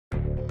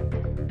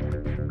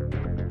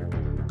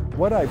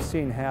What I've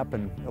seen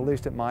happen, at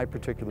least at my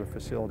particular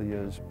facility,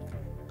 is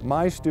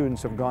my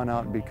students have gone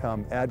out and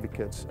become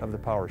advocates of the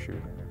power shoot.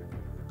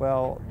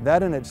 Well,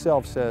 that in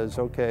itself says,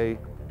 okay,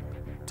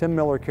 Tim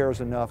Miller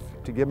cares enough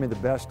to give me the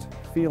best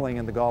feeling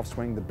in the golf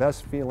swing, the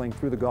best feeling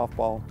through the golf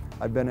ball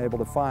I've been able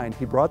to find.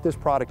 He brought this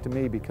product to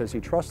me because he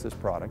trusts this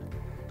product.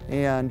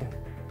 And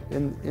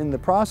in the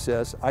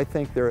process, I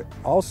think they're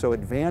also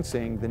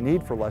advancing the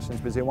need for lessons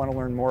because they want to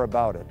learn more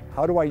about it.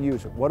 How do I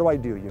use it? What do I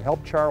do? You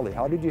help Charlie.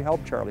 How did you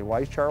help Charlie?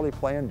 Why is Charlie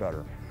playing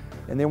better?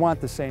 And they want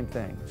the same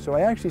thing. So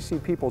I actually see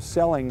people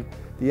selling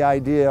the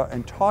idea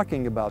and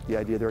talking about the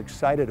idea. They're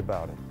excited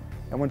about it.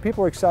 And when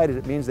people are excited,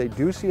 it means they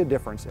do see a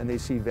difference and they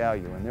see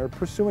value, and they're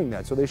pursuing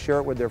that, so they share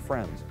it with their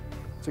friends.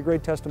 It's a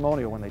great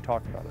testimonial when they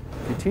talk about it.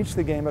 If you teach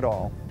the game at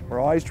all, we're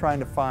always trying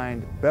to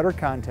find better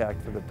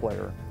contact for the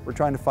player. We're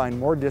trying to find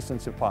more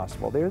distance if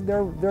possible. They're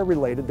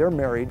related, they're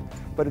married,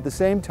 but at the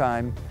same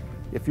time,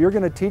 if you're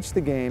going to teach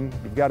the game,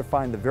 you've got to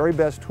find the very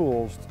best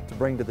tools to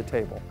bring to the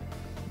table.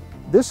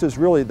 This is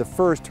really the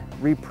first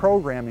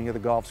reprogramming of the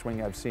golf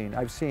swing I've seen.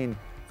 I've seen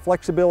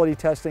flexibility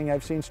testing,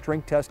 I've seen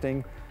strength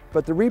testing,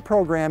 but the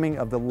reprogramming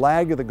of the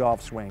lag of the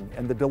golf swing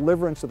and the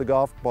deliverance of the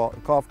golf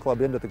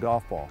club into the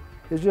golf ball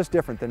is just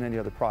different than any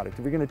other product.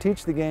 If you're going to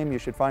teach the game, you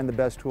should find the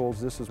best tools.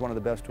 This is one of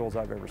the best tools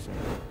I've ever seen.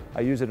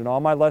 I use it in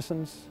all my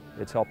lessons.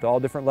 It's helped all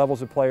different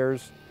levels of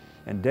players.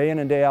 And day in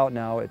and day out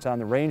now, it's on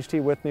the range tee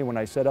with me when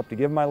I set up to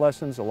give my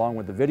lessons, along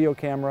with the video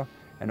camera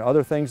and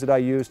other things that I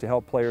use to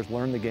help players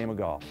learn the game of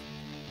golf.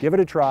 Give it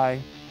a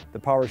try. The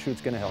Power Shoot's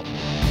going to help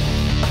you.